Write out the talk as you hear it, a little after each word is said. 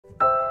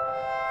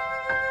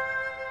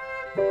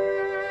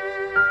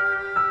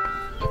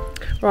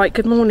Right,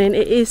 good morning.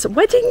 It is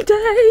wedding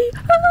day.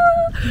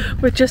 Ah!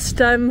 We're just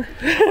yeah,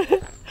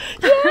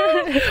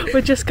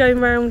 we're just going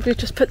round. We've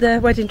just put the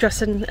wedding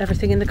dress and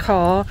everything in the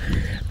car.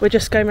 We're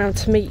just going round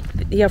to meet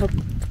the other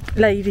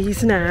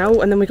ladies now,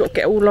 and then we've got to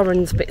get all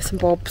Lauren's bits and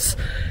bobs.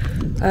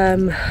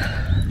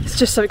 It's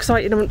just so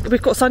exciting.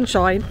 We've got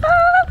sunshine.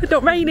 It's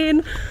not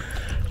raining.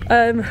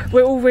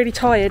 We're all really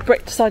tired.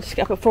 Brett decided to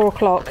get up at 4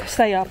 o'clock,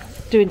 stay up,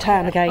 doing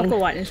tan again. I've got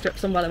whitening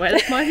strips on, by the way.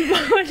 That's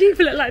why do you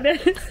look like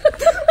this?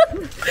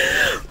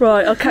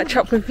 Right, I'll catch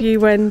up with you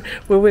when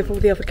we're with all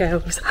the other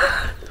girls.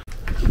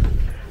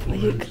 Are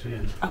you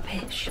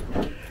up-ish?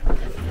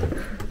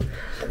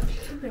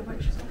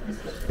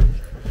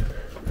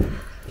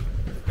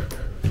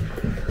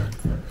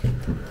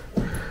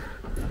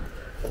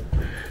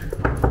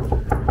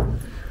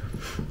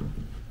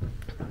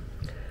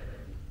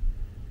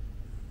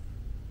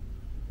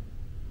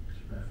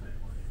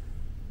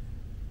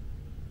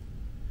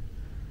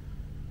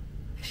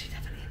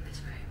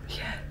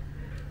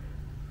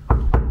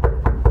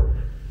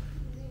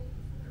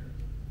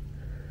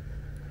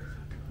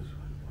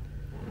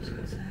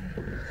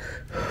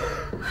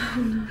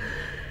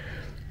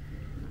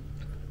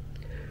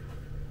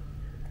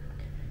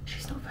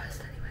 She's not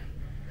first anyway.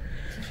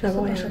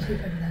 No, I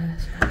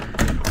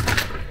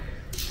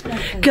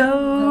am.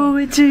 Go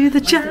into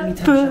the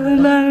chapel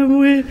and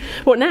we're...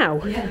 What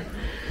now? Yeah.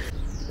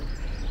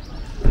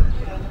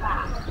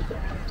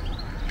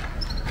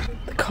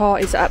 The car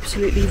is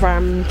absolutely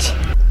rammed.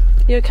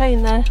 You okay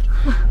in there?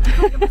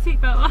 I've got my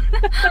seatbelt on.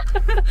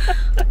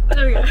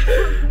 There we go.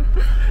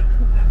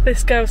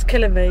 This girl's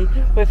killing me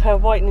with her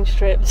whitening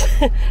strips.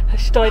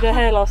 She dyed her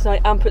hair last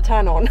night and put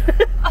tan on.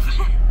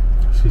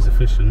 She's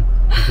efficient.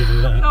 You can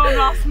do that. Oh,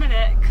 last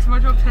minute, because my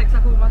job takes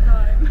up all my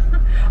time.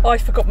 I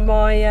forgot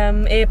my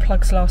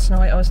earplugs last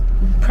night. I was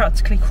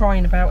practically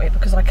crying about it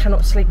because I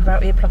cannot sleep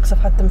without earplugs. I've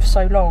had them for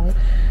so long,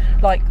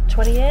 like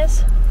 20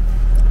 years?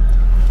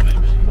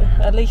 Maybe.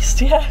 At least,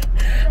 yeah.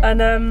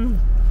 And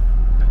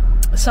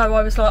so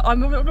I was like, I'm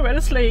not going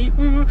to sleep.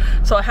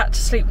 So I had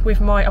to sleep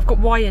with I've got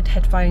wired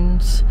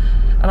headphones,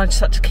 and I just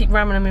had to keep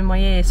ramming them in my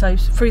ear. So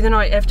through the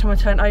night, every time I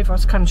turned over, I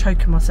was kind of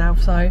choking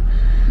myself. So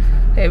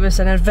it was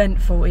an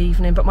eventful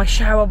evening, but my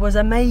shower was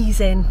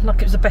amazing.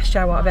 Like, it was the best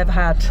shower I've ever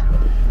had.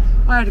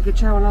 I had a good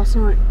shower last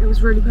night. It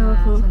was really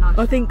powerful. Yeah, nice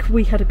I think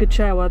we had a good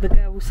shower. The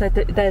girl said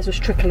that theirs was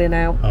trickling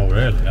out. Oh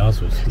really? Ours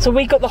was. So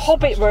we got the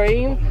Hobbit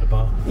room.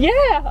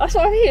 Yeah, that's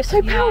what I mean. It's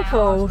so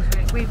powerful.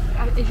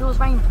 Is yours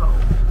rainfall?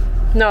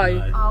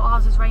 No. Oh,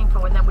 ours is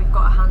rainfall, and then we've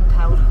got a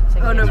handheld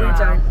thing. Oh no, we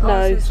don't.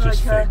 No, It's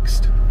just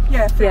fixed.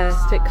 Yeah, fixed.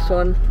 Yeah, fixed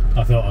one.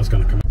 I thought I was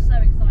going to come. So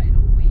excited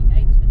all week.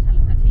 Ava's been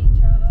telling her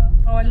teacher.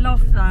 Oh, I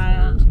love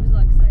that. She was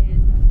like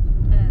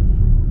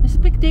saying, It's a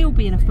big deal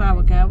being a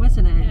flower girl,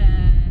 isn't it?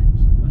 yeah,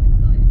 she's quite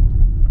excited.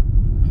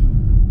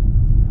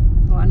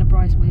 Oh, and a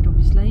bridesmaid,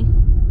 obviously.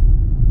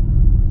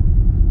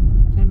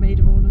 They're maid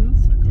of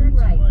honours. Turn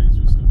right. We're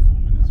still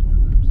filming this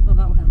one. Oh,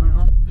 that will help me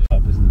out.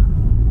 Pub,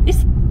 isn't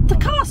It's the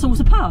castle's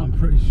a it? pub. I'm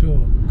pretty sure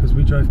because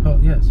we drove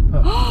past. Yeah, it's a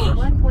pub.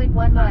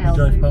 1.1 miles.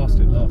 We drove past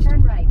it last Turn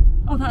time. right.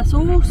 Oh, that's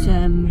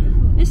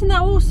awesome. Isn't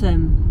that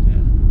awesome?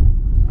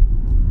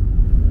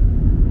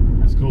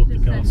 Yeah. It's called the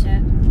castle.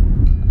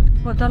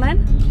 What,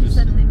 darling? She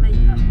said they make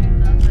up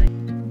that day.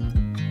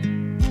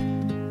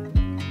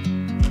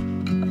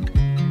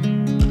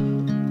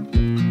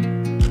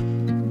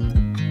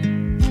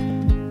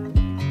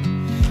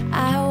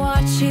 I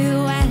watch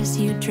you as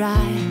you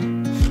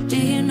drive. Do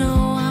you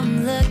know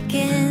I'm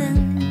looking?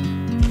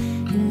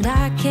 And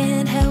I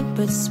can't help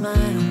but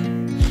smile.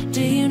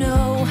 Do you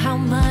know how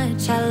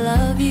much I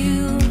love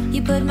you?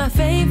 You put my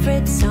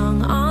favorite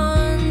song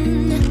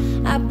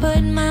on. I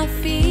put my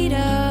feet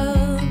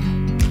up,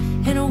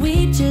 and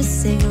we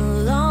just sing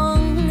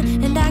along.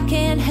 And I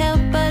can't help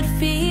but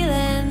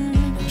feeling,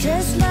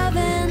 just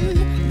loving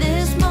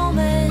this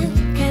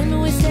moment.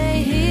 Can we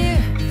stay here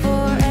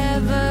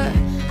forever?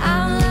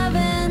 I'm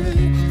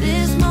loving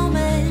this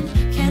moment.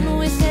 Can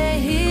we stay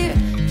here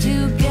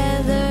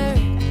together?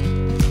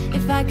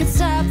 If I could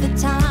stop the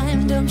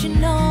time, don't you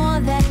know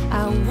that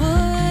I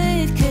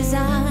would? 'Cause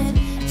I'm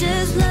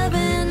just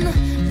loving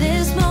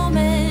this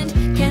moment.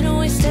 Can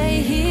we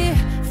stay here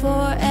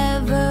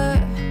forever?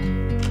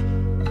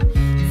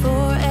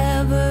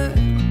 Forever.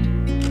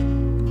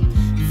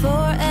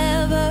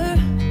 Forever.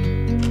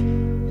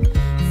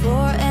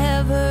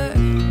 Forever.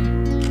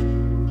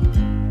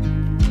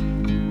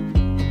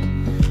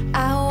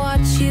 I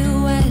watch you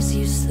as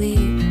you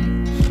sleep.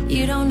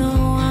 You don't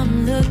know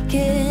I'm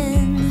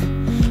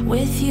looking.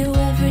 With you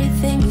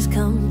everything's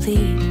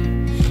complete.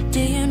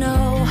 Do you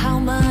know how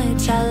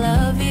much I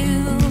love you?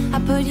 I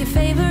put your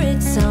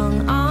favorite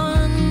song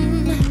on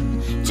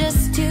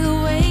just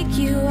to wake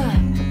you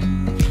up.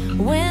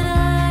 When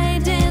I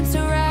dance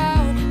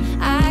around,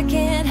 I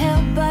can't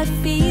help but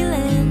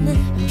feeling,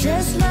 I'm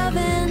just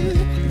loving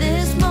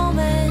this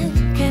moment.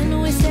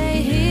 Can we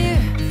stay here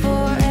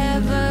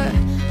forever?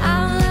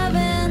 I'm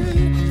loving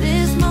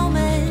this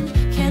moment.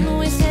 Can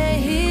we stay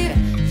here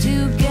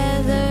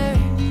together?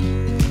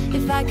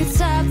 If I could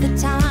stop the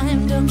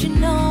time, don't you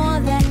know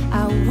that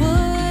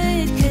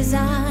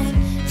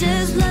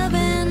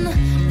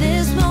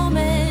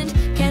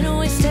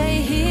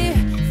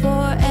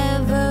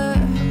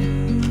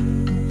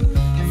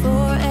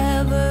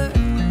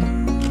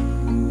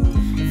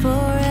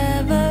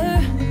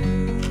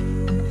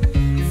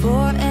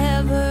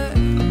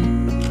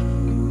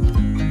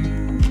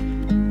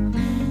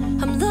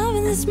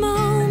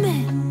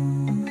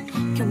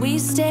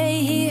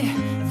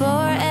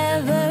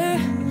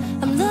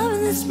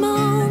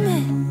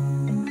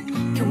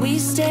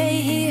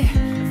stay here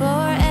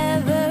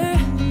forever?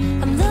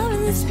 I'm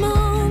loving this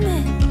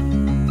moment.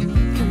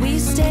 Can we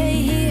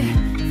stay here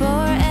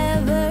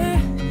forever?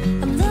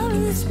 I'm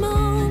loving this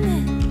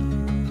moment.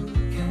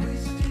 Can we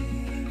stay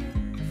here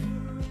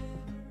forever?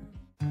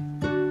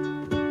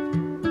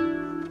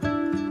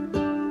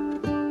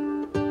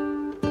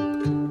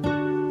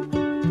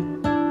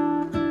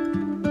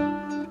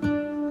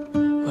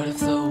 What if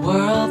the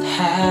world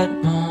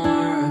had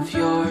more of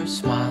your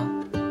smile?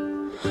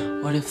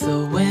 What if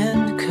the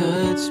wind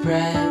could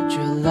spread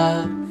your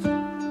love?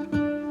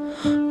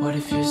 What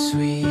if your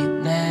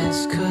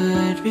sweetness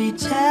could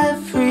reach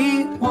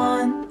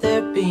everyone?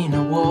 There'd be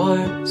no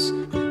wars.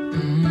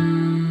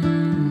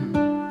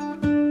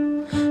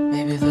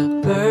 Maybe the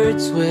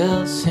birds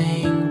will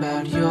sing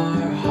about your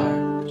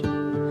heart.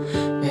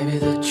 Maybe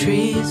the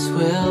trees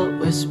will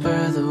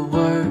whisper the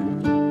word.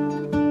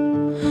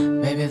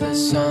 Maybe the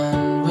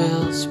sun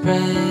will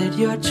spread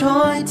your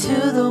joy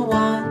to the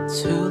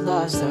ones who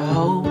lost their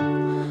hope.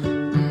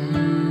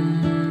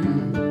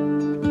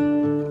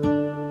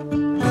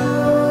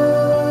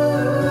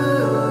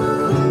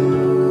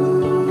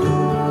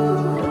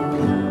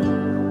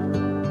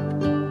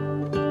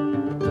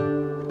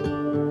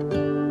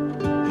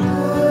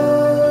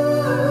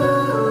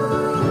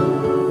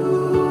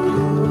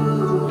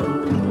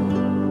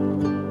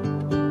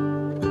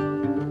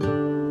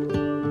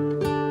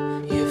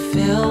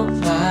 Fill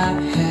my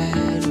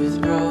head with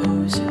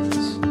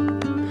roses.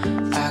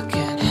 I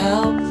can't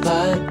help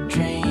but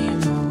dream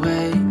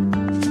away.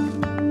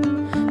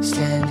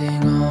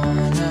 Standing on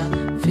a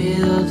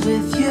field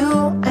with you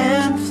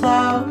and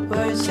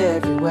flowers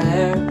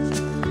everywhere.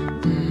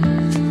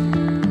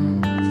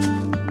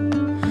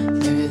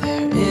 Maybe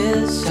there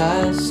is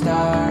a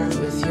star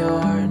with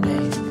your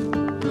name.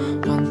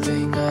 One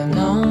thing I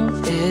know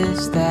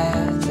is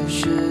that there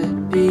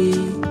should be.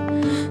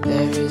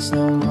 There is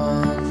no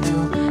one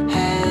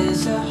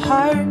a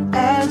heart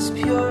as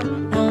pure,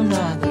 no,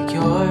 not like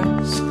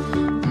yours.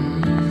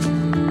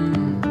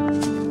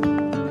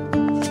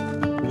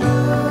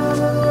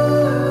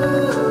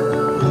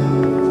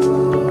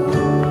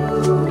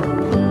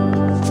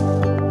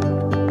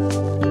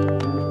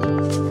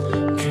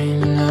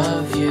 Dreaming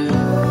of you.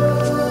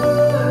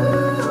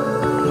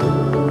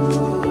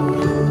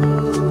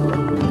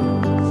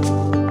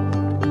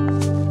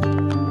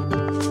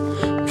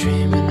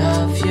 Dreaming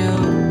of you.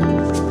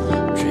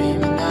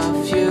 Dreaming of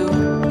you.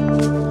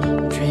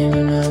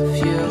 Dreaming of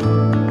you.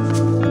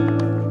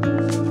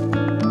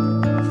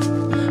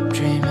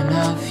 Dreaming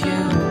of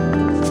you.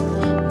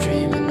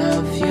 Dreaming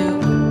of you.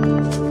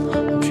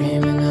 I'm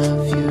dreaming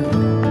of you.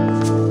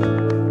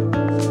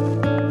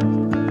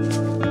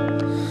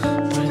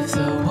 What if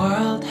the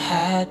world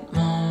had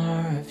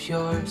more of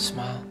your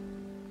smile?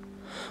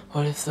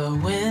 What if the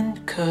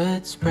wind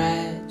could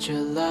spread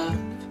your love?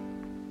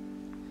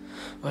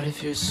 What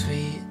if your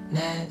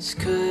sweetness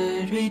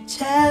could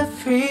reach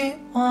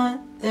everyone?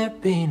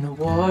 There'd be no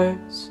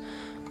wars.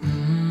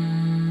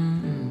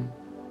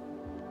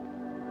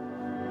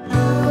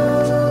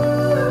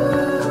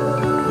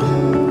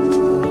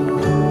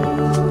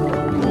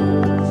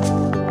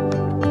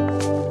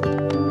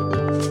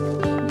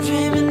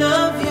 Dreaming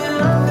of you.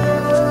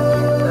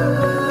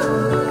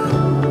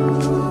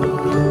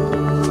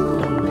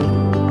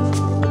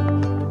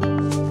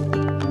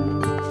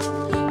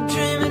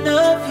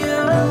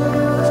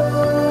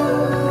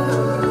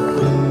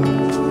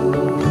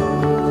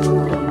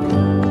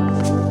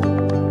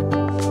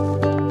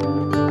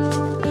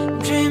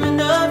 Dreaming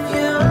of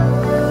you.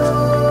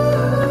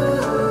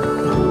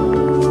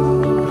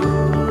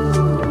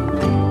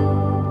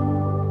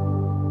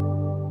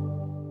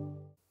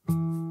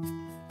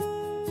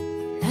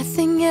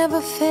 Nothing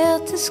ever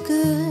felt as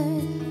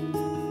good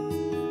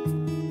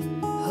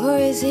or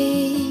as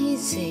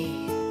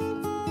easy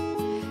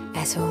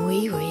as when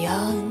we were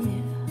young.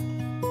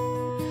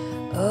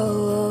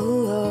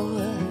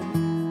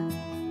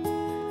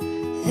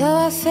 Though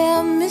I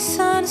felt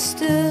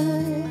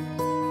misunderstood,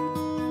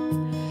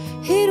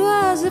 it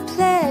was a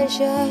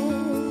pleasure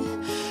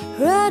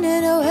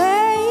running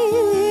away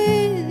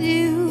with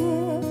you.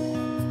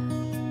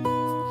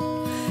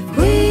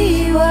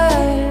 We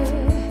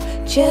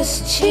were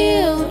just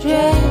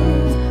children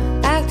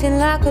acting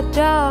like a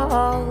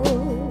doll,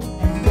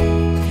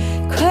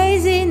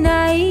 crazy,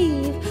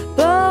 naive,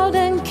 bold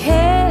and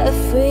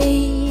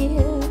carefree.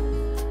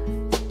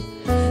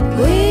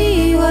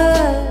 We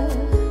were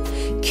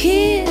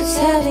kids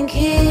having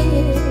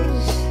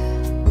kids,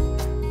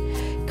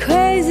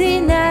 crazy,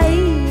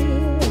 naive.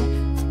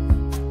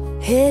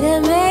 It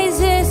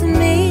amazes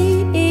me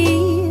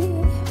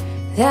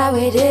that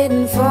we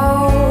didn't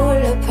fall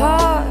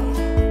apart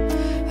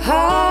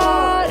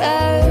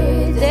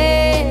harder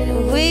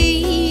than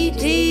we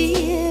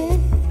did.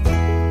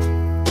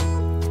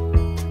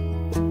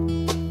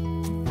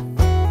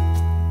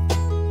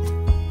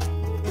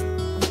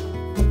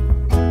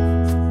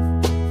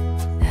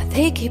 Now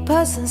they keep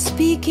us on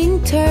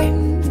speaking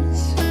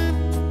terms.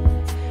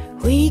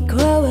 We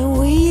grow and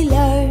we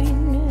learn.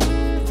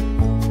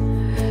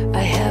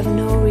 I have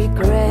no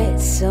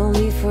regrets,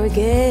 only forget.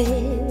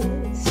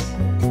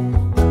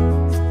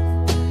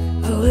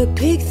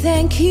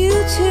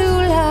 to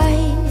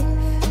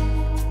life,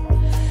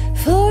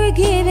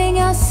 forgiving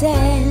our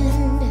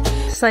sin.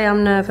 To say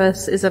I'm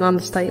nervous is an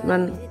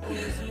understatement.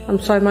 I'm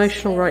so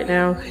emotional right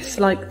now. It's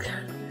like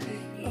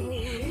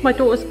my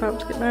daughter's about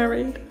to get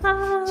married.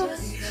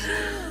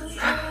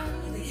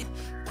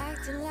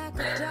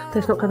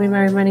 There's not going to be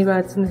very many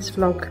words in this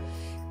vlog.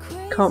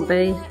 Can't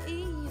be.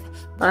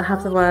 I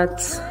have the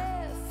words.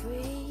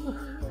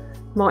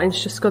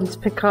 Martin's just gone to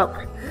pick up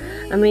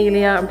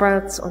Amelia and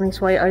Brad's on his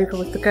way over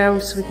with the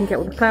girls so we can get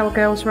all the flower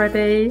girls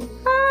ready.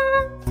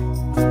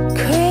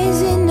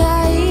 Crazy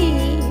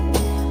night,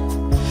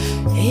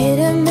 it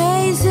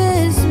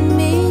amazes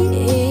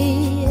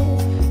me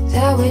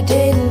that we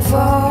didn't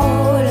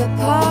fall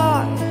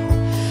apart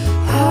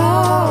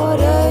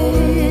harder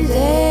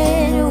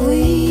than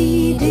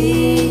we did.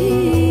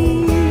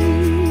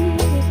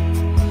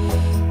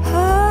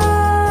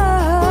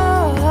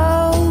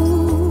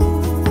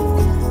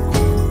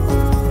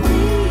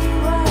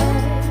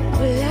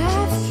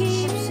 Life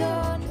keeps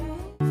on.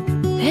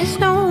 There's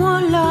no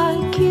one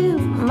like you,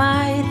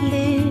 my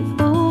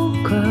little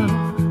girl.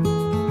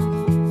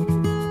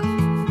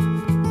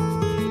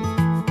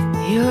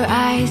 Your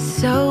eyes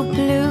so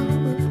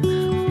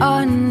blue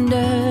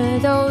under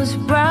those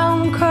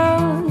brown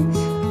curls.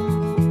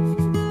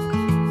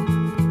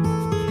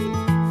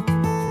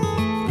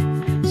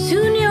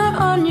 Soon you're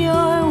on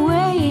your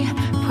way.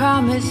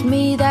 Promise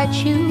me that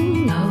you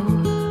know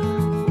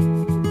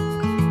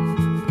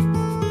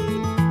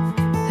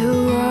the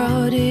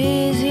world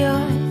is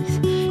yours.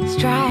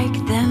 Strike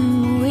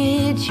them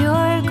with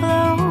your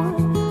glow.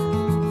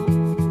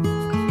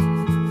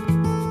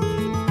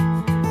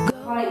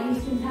 Right, you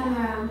can turn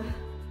around.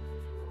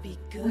 Be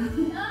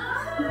good.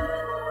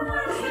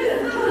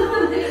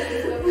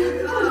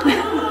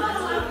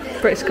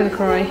 Brit's gonna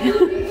cry.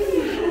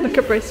 Look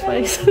at Brit's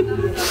face.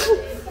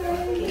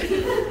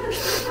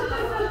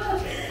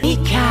 Be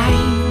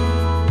kind.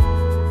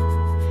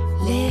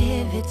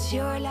 Live, it's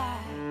your life.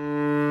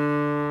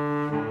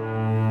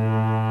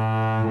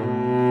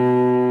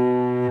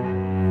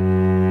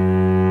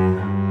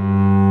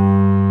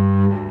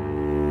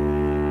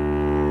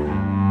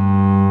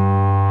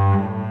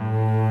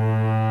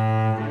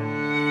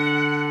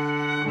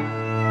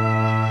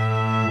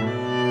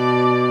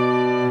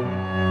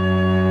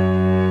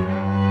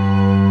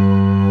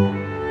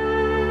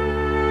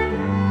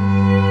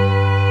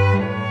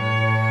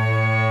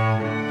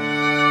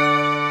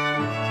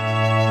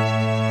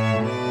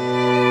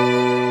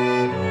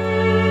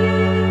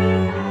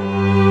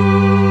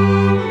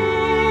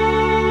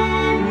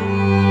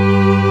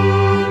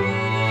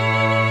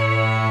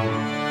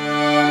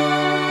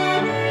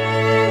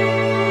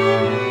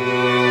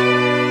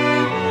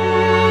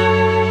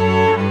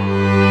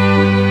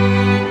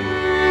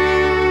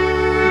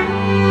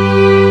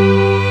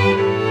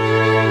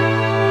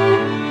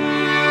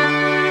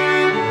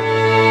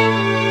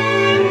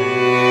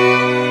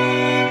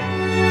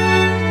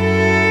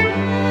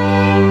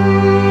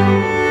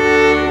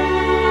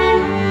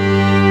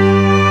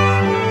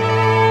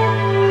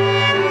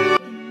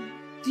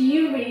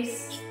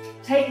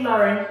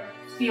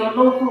 your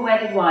lawful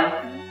wedded wife,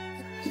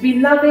 to be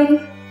loving,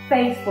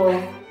 faithful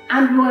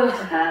and loyal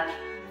to her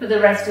for the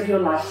rest of your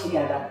life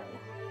together?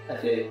 I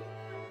do.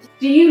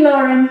 Do you,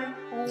 Lauren,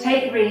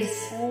 take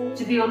Reese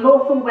to be your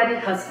lawful wedded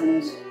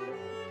husband,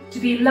 to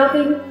be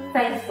loving,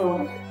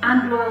 faithful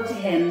and loyal to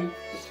him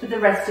for the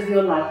rest of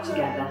your life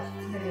together?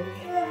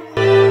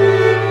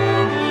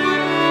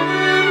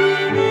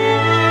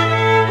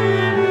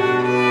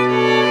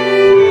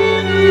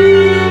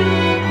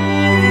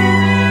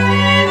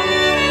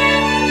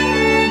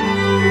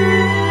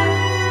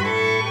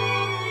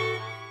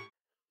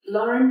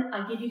 Lauren,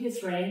 I give you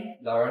this ring.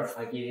 Lauren,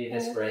 I give you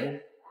this ring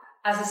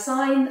as a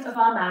sign of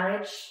our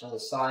marriage, as a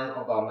sign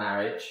of our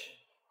marriage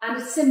and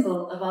a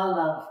symbol of our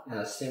love. and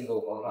a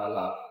symbol of our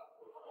love.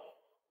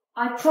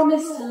 I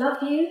promise to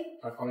love you,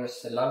 I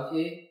promise to love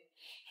you,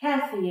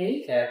 care for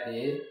you,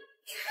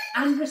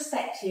 and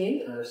respect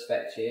you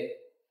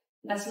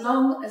as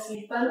long as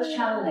we both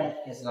shall live.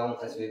 as long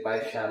as we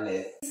both shall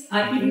live.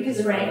 I give you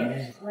this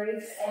ring.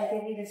 Ruth, I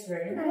give you this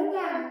ring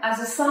as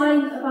a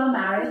sign of our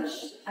marriage,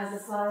 and a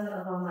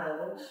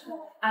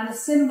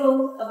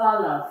symbol of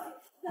our love.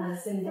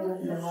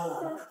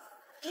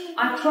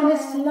 I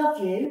promise to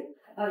love you,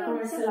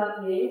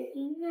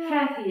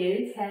 care for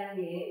you,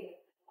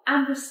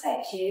 and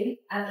respect you,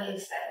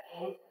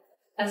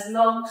 as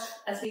long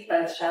as we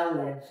both shall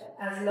live.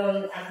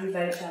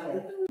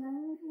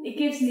 It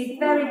gives me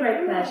very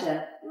great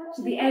pleasure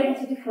to be able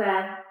to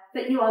declare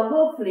that you are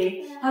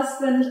lawfully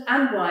husband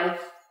and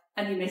wife,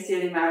 and you may seal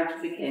your marriage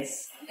with a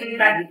kiss. Thank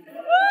you.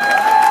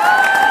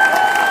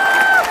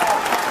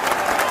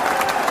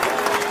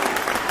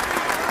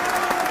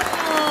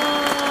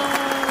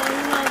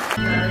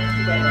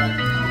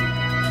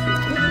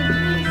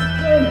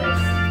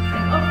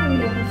 Offering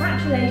your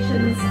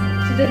congratulations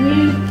to the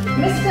new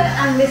Mr.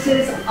 and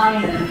Mrs.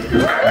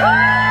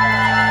 Iron.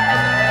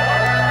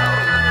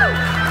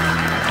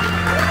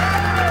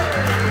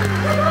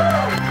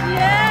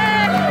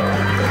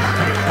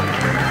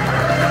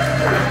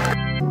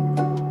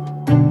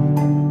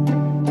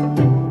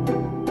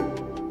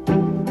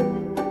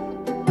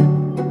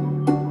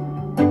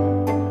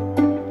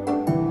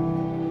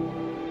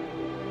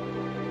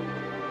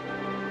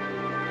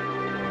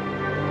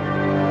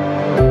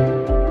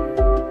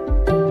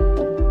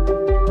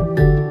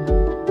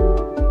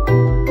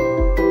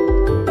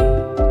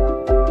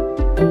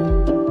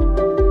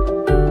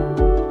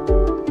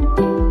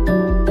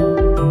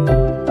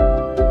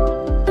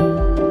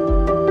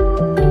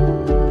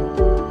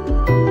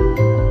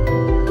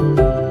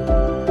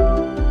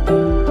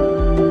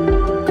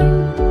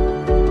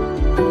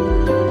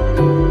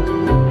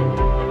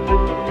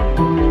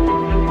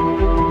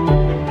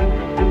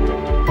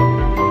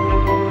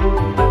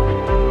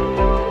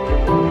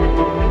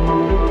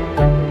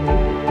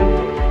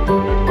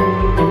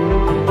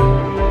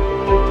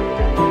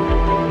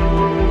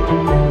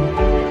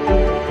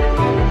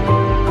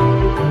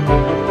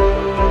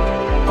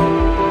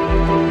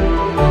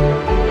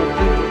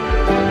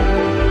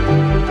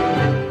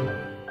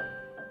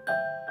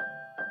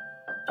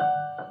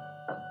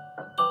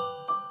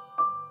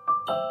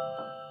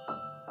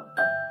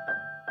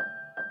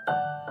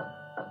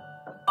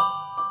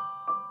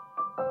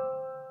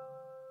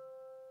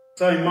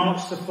 So,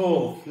 March the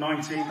 4th,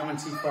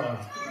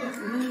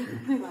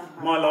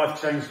 1995. My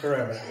life changed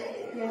forever.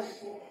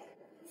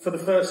 For the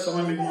first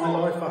time in my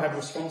life, I had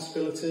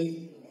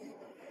responsibility.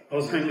 I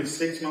was only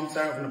 6 months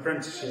out of an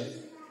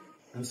apprenticeship,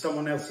 and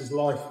someone else's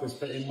life was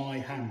put in my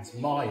hands.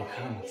 My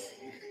hands.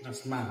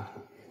 That's mad.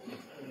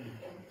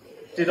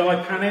 Did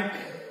I panic?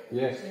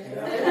 Yes.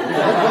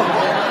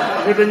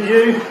 Wouldn't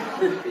you?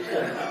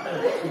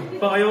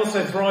 But I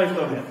also thrived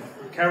on it,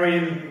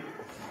 carrying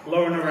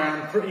Lauren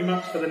around pretty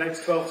much for the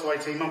next 12 to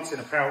 18 months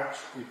in a pouch,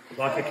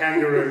 like a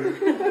kangaroo.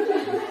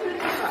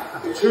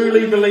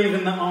 Truly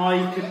believing that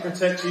I could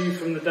protect you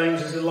from the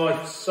dangers of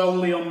life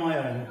solely on my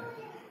own.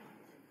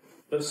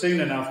 But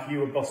soon enough, you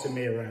were bossing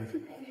me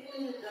around.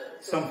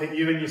 Something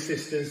you and your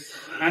sisters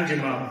and your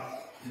mum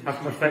have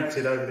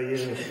perfected over the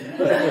years.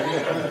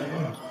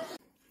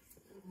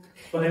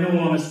 But in all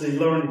honesty,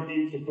 Lauren is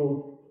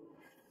beautiful,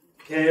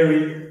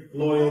 caring,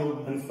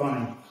 loyal and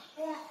funny.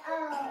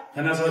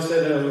 And as I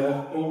said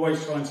earlier,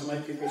 always trying to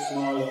make people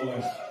smile or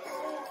laugh,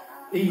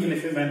 even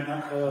if it meant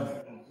at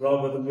her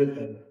rather than with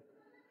them.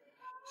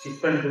 She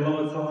spends a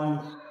lot of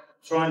time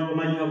trying to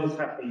make others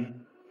happy,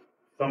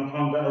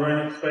 sometimes at her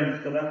own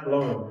expense, but that's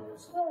Lauren.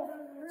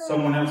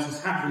 Someone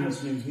else's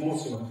happiness means more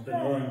to her than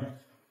her own,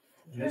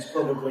 and it's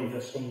probably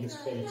her strongest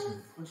quality.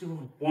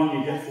 One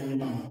you get from your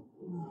mum.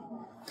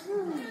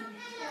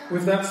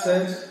 With that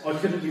said, I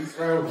couldn't be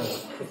prouder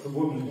of the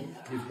woman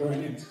you've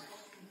grown into.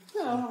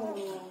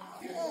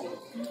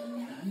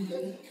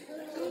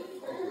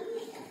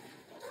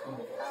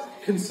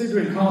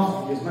 Considering half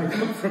of it is made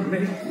up from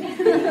me.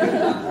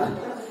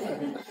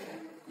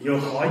 Your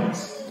height.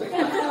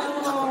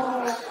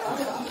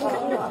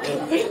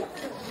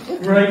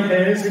 Grey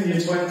hairs in your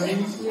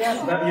 20s.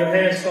 That your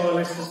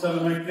hairstylist has done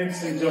a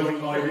magnificent job in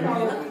hiding.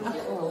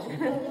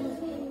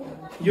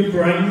 Your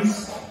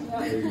brains.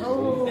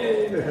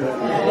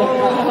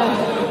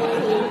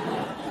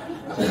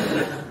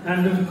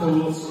 And of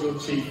course, your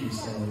cheeky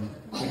side.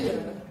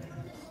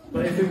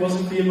 But if it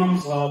wasn't for your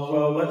mum's heart,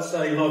 well, let's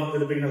say life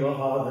would have been a lot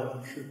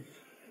harder.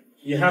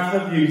 You have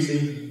her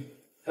beauty,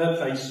 her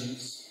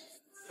patience,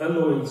 her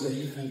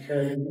loyalty and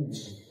caring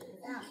nature.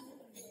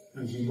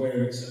 And you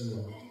wear it so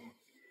well.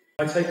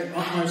 I take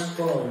utmost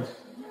pride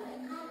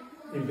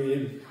in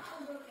being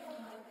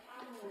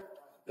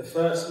the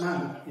first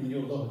man in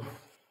your life.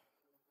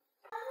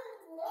 The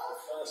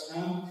first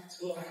man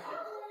to love you.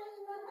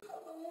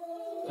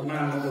 A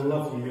man that will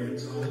love you your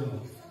entire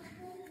life.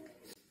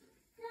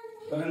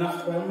 But enough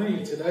about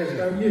me, today's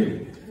about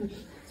you.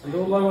 And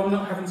although I'm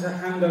not having to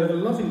hand over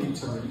loving you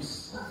to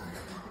Reese,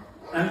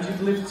 and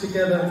you've lived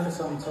together for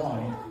some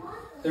time,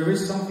 there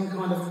is something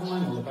kind of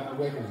final about a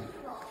wedding.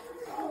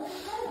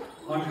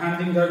 I'm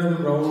handing over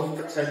the role of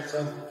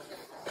protector,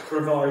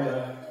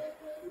 provider,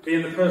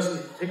 being the person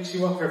who picks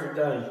you up every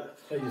day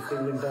that you're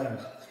feeling down.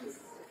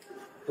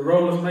 The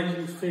role of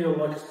making you feel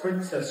like a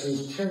princess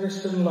who's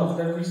cherished and loved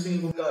every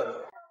single day.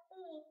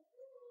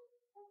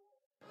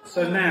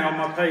 So now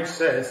my page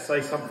says,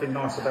 say something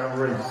nice about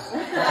Reese.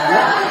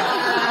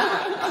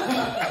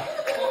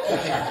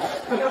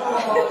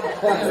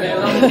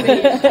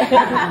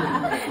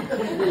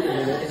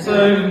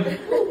 So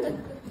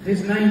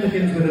his name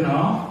begins with an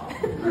R,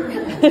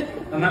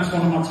 and that's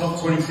one of my top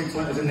 26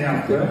 letters in the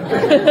alphabet.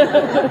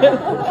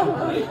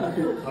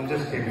 I'm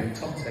just kidding,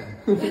 top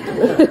 10.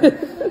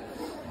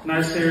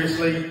 No,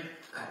 seriously,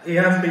 he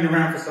has been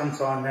around for some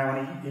time now,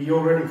 and he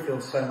already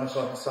feels so much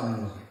like a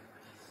son-in-law.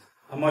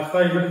 And my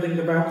favourite thing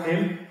about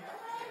him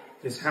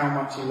is how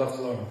much he loves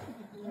Lauren.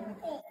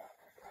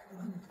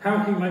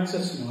 How he makes her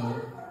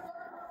smile.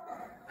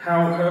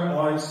 How her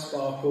eyes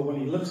sparkle when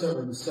he looks at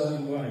her in a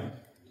certain way,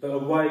 but a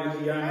way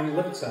he only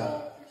looks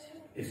at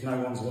if no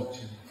one's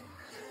watching.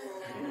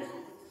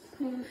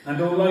 And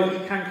although he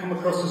can come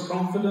across as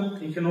confident,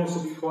 he can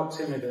also be quite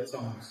timid at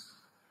times.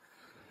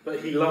 But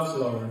he loves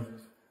Lauren.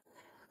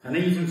 And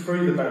even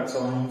through the bad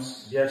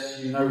times, yes,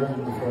 you know what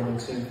I'm referring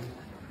to,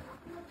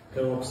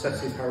 her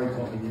obsessive Harry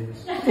Potter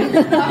years.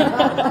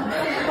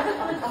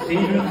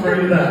 Even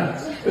through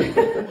that,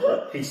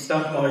 he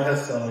stuck by her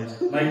side,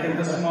 making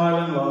her smile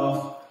and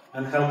laugh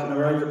and helping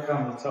her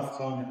overcome the tough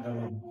time in her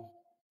life.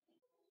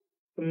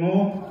 For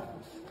more?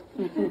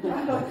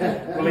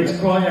 Well, he's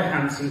quite a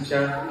handsome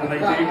chap, and they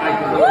do make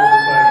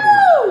adorable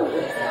babies.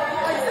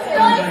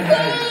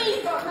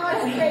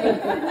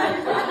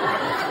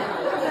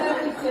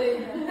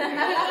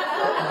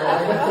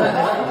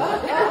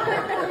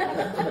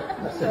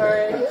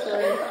 Sorry.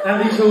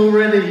 And he's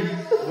already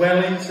well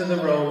into the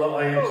role that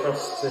I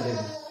entrust to him.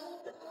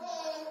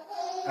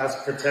 As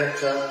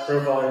protector,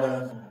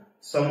 provider,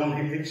 someone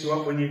who picks you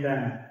up when you're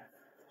down.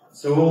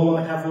 So all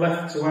I have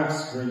left to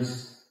ask,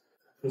 Reese,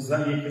 was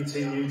that you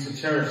continue to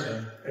cherish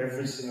her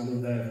every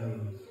single day of her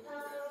life.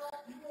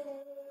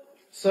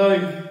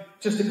 So,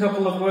 just a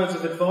couple of words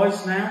of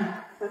advice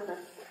now.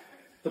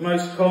 The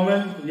most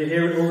common, you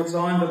hear it all the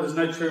time, but there's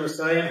no truer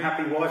saying,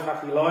 happy wife,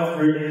 happy life,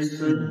 really is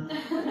true.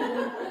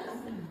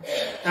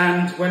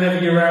 And whenever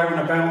you're out and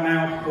about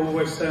now,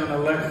 always stay on the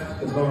left,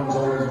 because Lauren's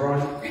always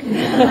right.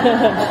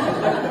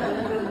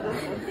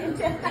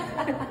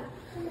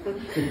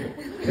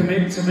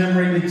 Commit to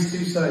memory these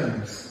two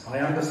sayings. I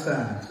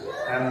understand,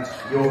 and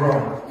you're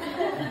right.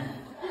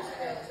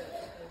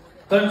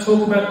 Don't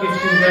talk about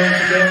gifts you're going to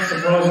get,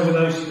 surprise her with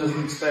those she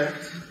doesn't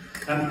expect,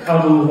 and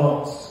cuddle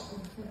lots.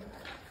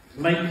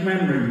 Make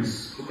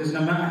memories, because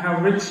no matter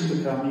how rich you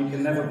become, you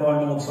can never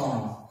buy more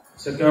time.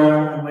 So go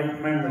out and make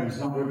memories,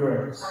 not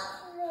regrets.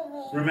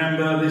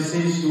 Remember, this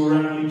is your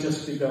only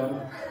just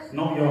begun,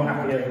 not your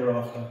happy ever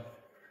after.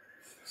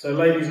 So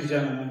ladies and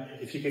gentlemen,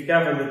 if you could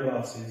gather the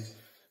glasses,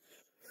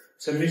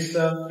 to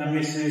Mr. and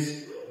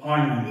Mrs.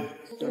 Hyman.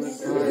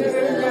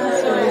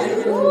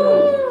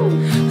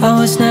 I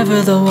was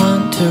never the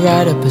one to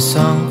write up a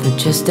song for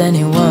just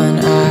anyone.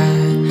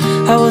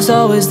 I was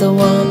always the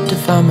one to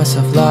find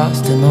myself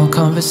lost in old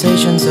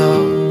conversations.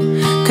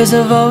 Oh, 'cause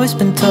I've always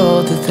been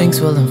told that things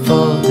will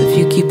unfold if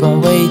you keep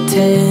on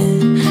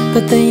waiting.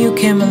 But then you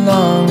came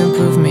along and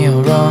proved me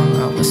all wrong.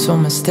 I was so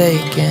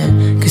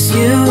mistaken, 'cause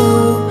you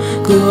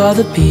glue all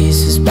the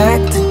pieces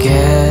back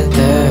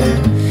together.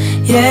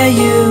 Yeah,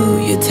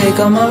 you take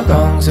all my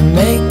wrongs and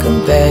make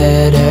them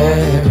better.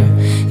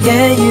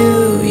 Yeah,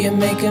 you're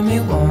making me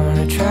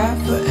wanna try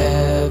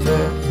forever.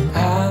 And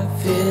I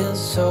feel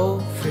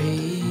so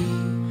free,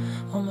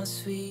 oh my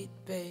sweet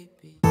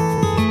baby.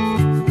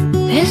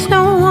 There's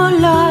no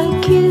one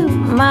like you,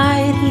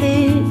 my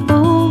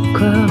little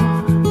girl.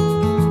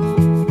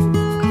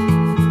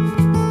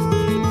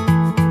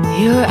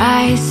 Your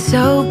eyes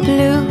so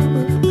blue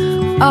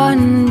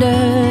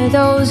under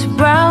those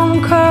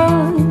brown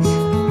curls.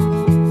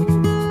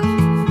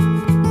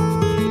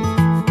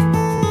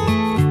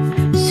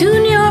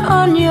 Soon you're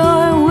on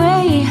your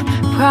way,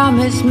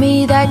 promise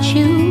me that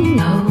you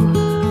know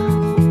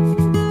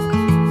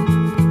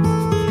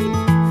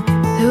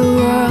the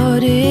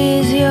world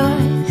is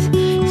yours,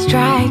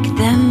 strike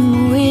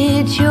them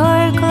with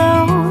your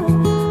glow.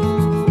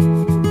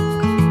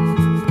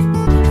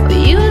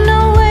 You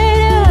know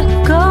where to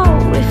go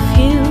if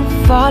you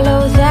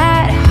follow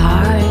that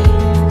heart.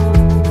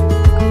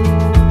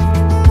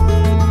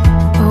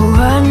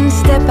 One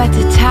step at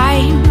a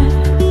time,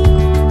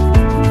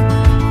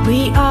 we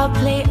all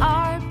play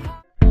our part.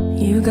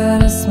 You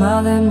got a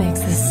smile that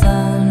makes the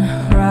sun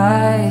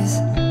rise.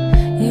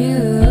 You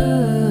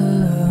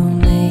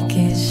make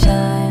it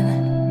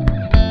shine.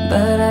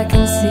 But I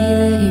can see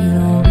that you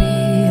don't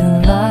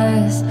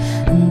realize,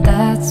 and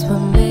that's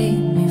what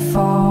made me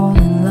fall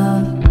in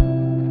love.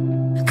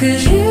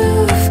 'Cause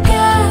you've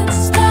got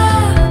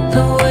style,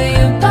 the way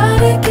your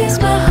body keeps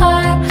my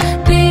heart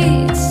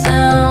beat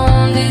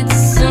sound.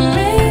 It's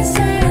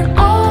amazing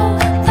all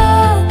the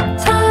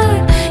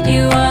time.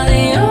 You are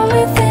the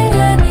only thing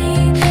I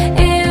need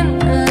in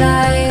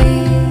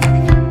life.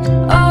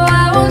 Oh,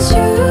 I want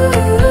you,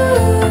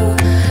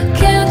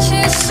 can't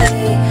you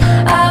see?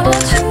 I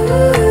want you,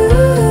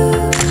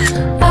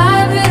 I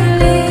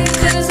believe,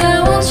 'cause I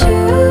want you.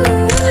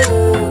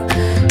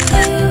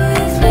 Stay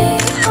with me,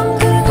 I'm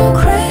gonna go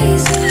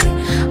crazy,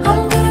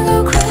 I'm gonna go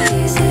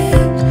crazy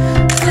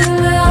for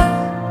love.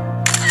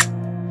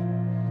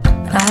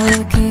 I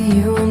look at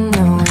you and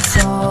know it's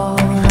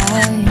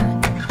alright.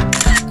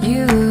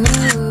 You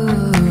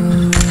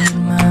read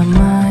my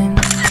mind,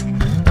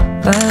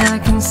 but I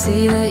can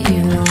see that you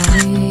don't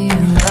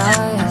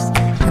realize,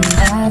 and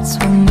that's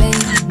what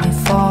made me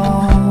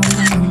fall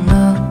in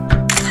love.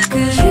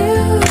 'Cause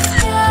you've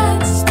got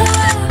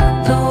style,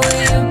 the way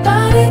your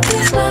body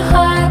keeps my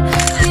heart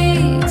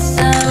beat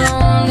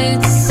sound.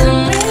 It's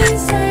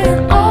amazing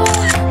all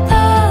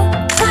the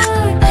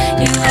time.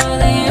 You are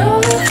the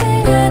only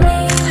thing I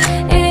need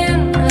in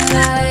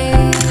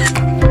life.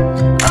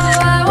 Oh,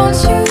 I want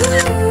you,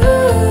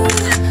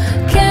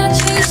 can't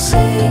you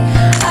see?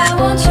 I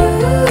want you,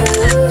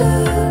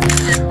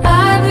 I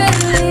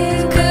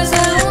believe, 'cause I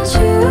want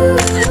you.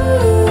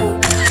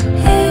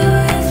 Here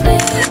with me,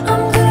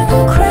 I'm gonna go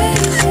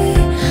crazy,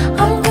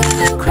 I'm gonna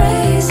go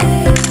crazy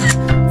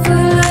for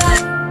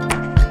love.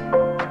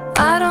 I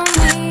don't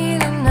need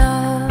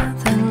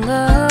another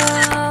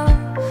love,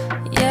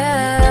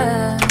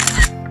 yeah.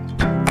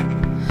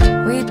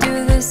 We do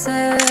this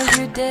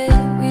every day,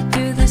 we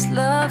do this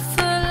love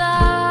for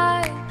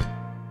life.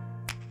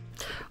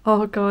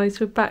 Oh guys,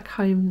 we're back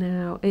home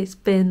now. It's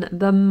been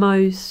the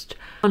most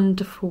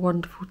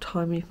wonderful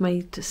time. We've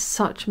made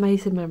such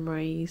amazing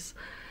memories.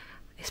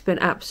 It's been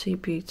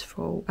absolutely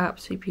beautiful,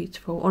 absolutely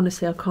beautiful.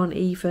 Honestly, I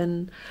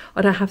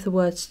don't have the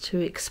words to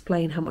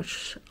explain how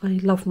much I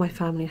love my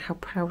family and how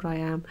proud I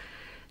am.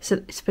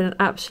 It's been an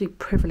absolute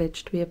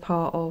privilege to be a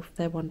part of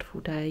their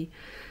wonderful day,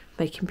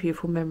 making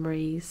beautiful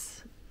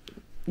memories,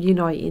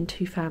 uniting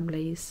two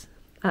families.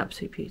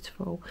 Absolutely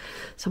beautiful.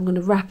 So I'm going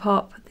to wrap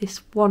up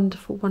this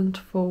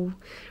wonderful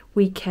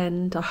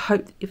weekend. I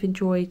hope that you've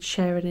enjoyed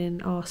sharing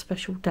in our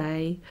special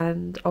day,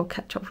 and I'll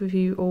catch up with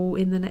you all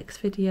in the next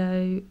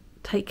video.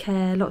 Take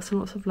care, lots and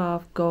lots of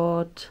love.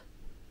 God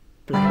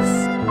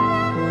bless.